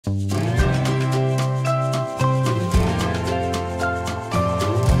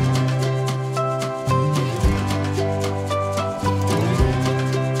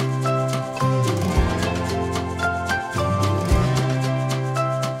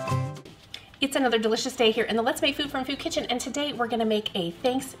It's another delicious day here in the Let's Make Food from Food Kitchen, and today we're gonna make a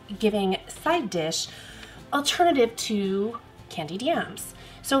Thanksgiving side dish alternative to candied yams.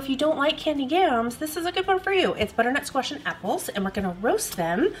 So if you don't like candied yams, this is a good one for you. It's butternut squash and apples, and we're gonna roast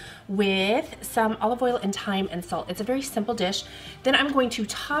them with some olive oil and thyme and salt. It's a very simple dish. Then I'm going to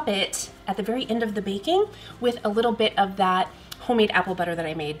top it at the very end of the baking with a little bit of that homemade apple butter that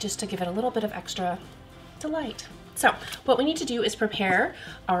I made, just to give it a little bit of extra delight. So what we need to do is prepare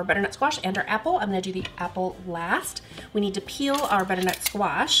our butternut squash and our apple. I'm gonna do the apple last. We need to peel our butternut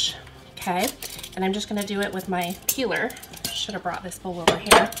squash, okay? And I'm just gonna do it with my peeler. Should have brought this bowl over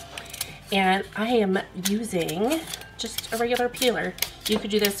here. And I am using just a regular peeler. You could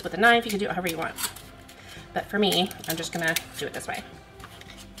do this with a knife, you could do it however you want. But for me, I'm just gonna do it this way.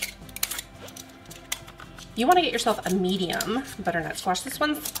 You wanna get yourself a medium butternut squash. This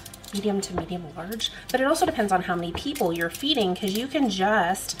one's medium to medium large, but it also depends on how many people you're feeding, because you can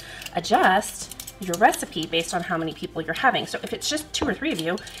just adjust your recipe based on how many people you're having. So if it's just 2 or 3 of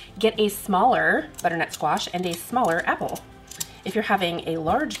you, get a smaller butternut squash and a smaller apple. If you're having a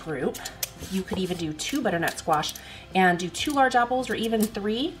large group, you could even do 2 butternut squash and do 2 large apples, or even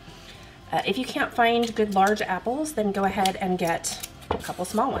 3. If you can't find good large apples, then go ahead and get a couple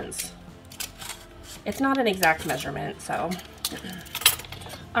small ones. It's not an exact measurement, so.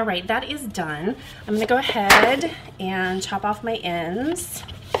 All right, that is done. I'm gonna go ahead and chop off my ends.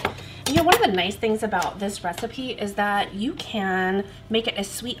 And, you know, one of the nice things about this recipe is that you can make it as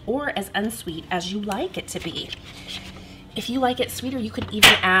sweet or as unsweet as you like it to be. If you like it sweeter, you could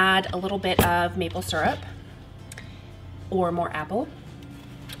even add a little bit of maple syrup or more apple.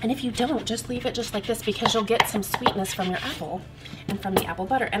 And if you don't, just leave it just like this, because you'll get some sweetness from your apple and from the apple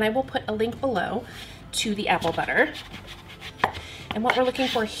butter. And I will put a link below to the apple butter. And what we're looking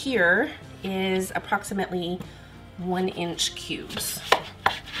for here is approximately 1-inch cubes.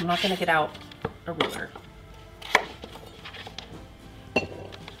 I'm not gonna get out a ruler.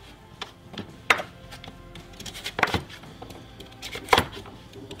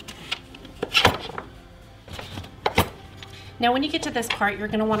 Now when you get to this part, you're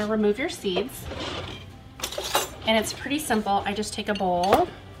gonna wanna remove your seeds. And it's pretty simple. I just take a bowl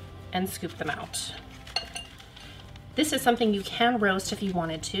and scoop them out. This is something you can roast if you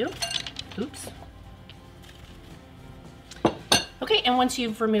wanted to. Oops. Okay, and once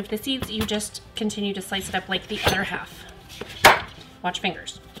you've removed the seeds, you just continue to slice it up like the other half. Watch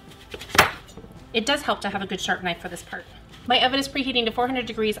fingers. It does help to have a good sharp knife for this part. My oven is preheating to 400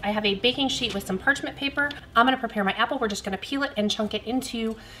 degrees. I have a baking sheet with some parchment paper. I'm gonna prepare my apple. We're just gonna peel it and chunk it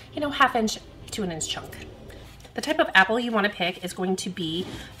into, you know, 1/2 inch to 1 inch chunk. The type of apple you want to pick is going to be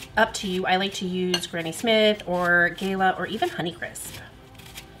up to you. I like to use Granny Smith or Gala or even Honeycrisp.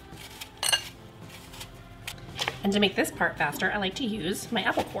 And to make this part faster, I like to use my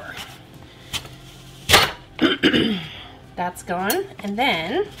apple core. That's gone. And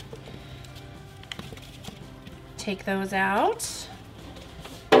then take those out.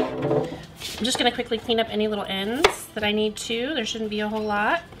 I'm just going to quickly clean up any little ends that I need to. There shouldn't be a whole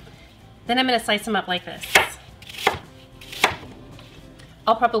lot. Then I'm going to slice them up like this.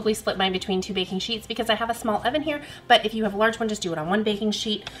 I'll probably split mine between 2 baking sheets because I have a small oven here, but if you have a large one, just do it on 1 baking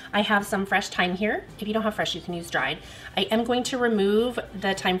sheet. I have some fresh thyme here. If you don't have fresh, you can use dried. I am going to remove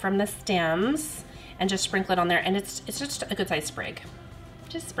the thyme from the stems and just sprinkle it on there, and it's just a good size sprig.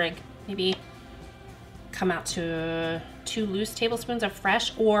 Just sprig. Maybe come out to 2 loose tablespoons of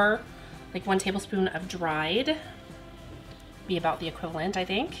fresh, or like 1 tablespoon of dried. Be about the equivalent, I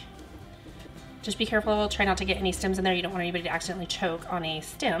think. Just be careful, try not to get any stems in there. You don't want anybody to accidentally choke on a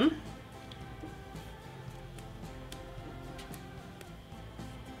stem.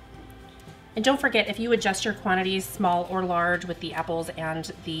 And don't forget, if you adjust your quantities, small or large, with the apples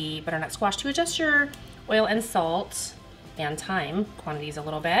and the butternut squash, to adjust your oil and salt and thyme quantities a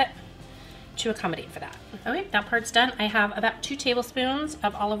little bit to accommodate for that. Okay, that part's done. I have about 2 tablespoons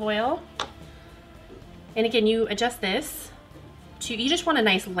of olive oil. And again, you adjust this. You just want a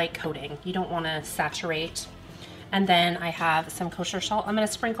nice light coating. You don't want to saturate. And then I have some kosher salt I'm going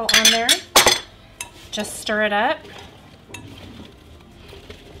to sprinkle on there. Just stir it up.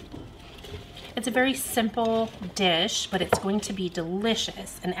 It's a very simple dish, but it's going to be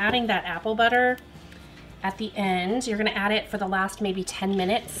delicious. And adding that apple butter at the end, you're going to add it for the last maybe 10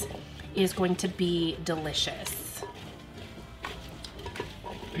 minutes, is going to be delicious.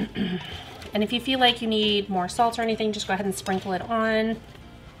 And if you feel like you need more salt or anything, just go ahead and sprinkle it on.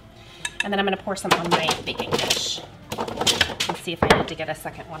 And then I'm going to pour some on my baking dish and see if I need to get a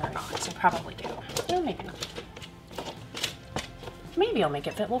second one or not. I probably do. Or maybe not. Maybe I'll make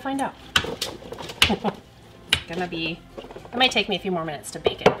it fit. We'll find out. It's gonna be It might take me a few more minutes to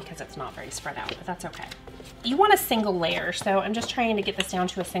bake it because it's not very spread out, but that's okay. You want a single layer, so I'm just trying to get this down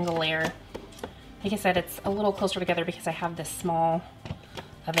to a single layer. Like I said, it's a little closer together because I have this small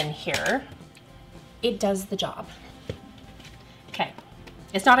oven here. It does the job. Okay,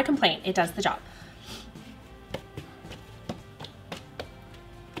 it's not a complaint, it does the job.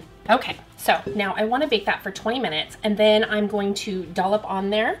 Okay, so now I want to bake that for 20 minutes, and then I'm going to dollop on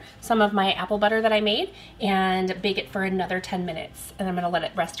there some of my apple butter that I made and bake it for another 10 minutes, and I'm going to let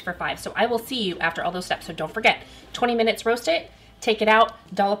it rest for 5. So I will see you after all those steps. So don't forget, 20 minutes roast it, take it out,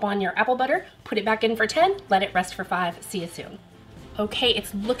 dollop on your apple butter, put it back in for 10, let it rest for 5. See you soon. Okay,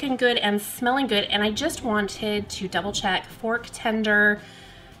 it's looking good and smelling good, and I just wanted to double check, fork tender.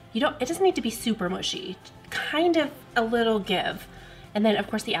 It doesn't need to be super mushy, kind of a little give. And then of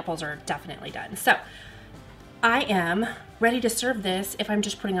course the apples are definitely done. So I am ready to serve this if I'm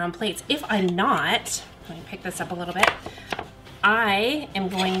just putting it on plates. If I'm not, let me pick this up a little bit. I am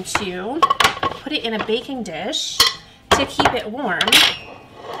going to put it in a baking dish to keep it warm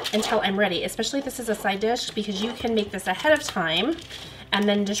until I'm ready, especially if this is a side dish, because you can make this ahead of time and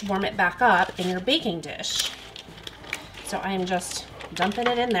then just warm it back up in your baking dish. So I am just dumping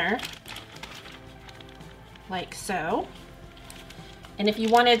it in there like so. And if you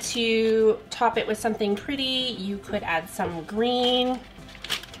wanted to top it with something pretty, you could add some green.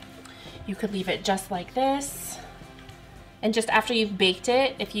 You could leave it just like this. And just after you've baked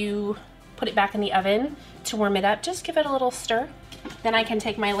it, if you put it back in the oven to warm it up, just give it a little stir. Then I can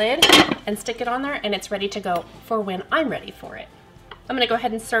take my lid and stick it on there, and it's ready to go for when I'm ready for it. I'm gonna go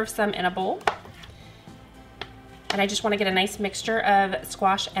ahead and serve some in a bowl. And I just wanna get a nice mixture of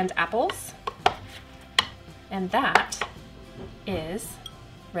squash and apples. And that is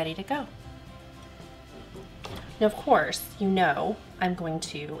ready to go. Now, of course, you know I'm going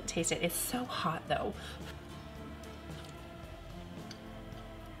to taste it. It's so hot though.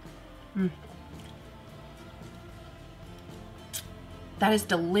 That is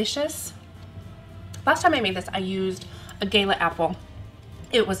delicious. Last time I made this, I used a Gala apple.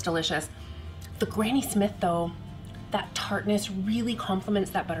 It was delicious. The Granny Smith though, that tartness really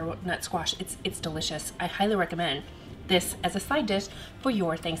complements that butternut squash. It's delicious. I highly recommend this as a side dish for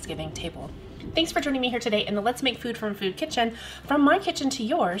your Thanksgiving table. Thanks for joining me here today in the Let's Make Food from Food kitchen. From my kitchen to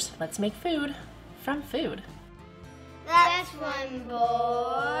yours, let's make food from food. That's one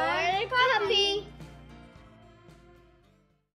boy puppy.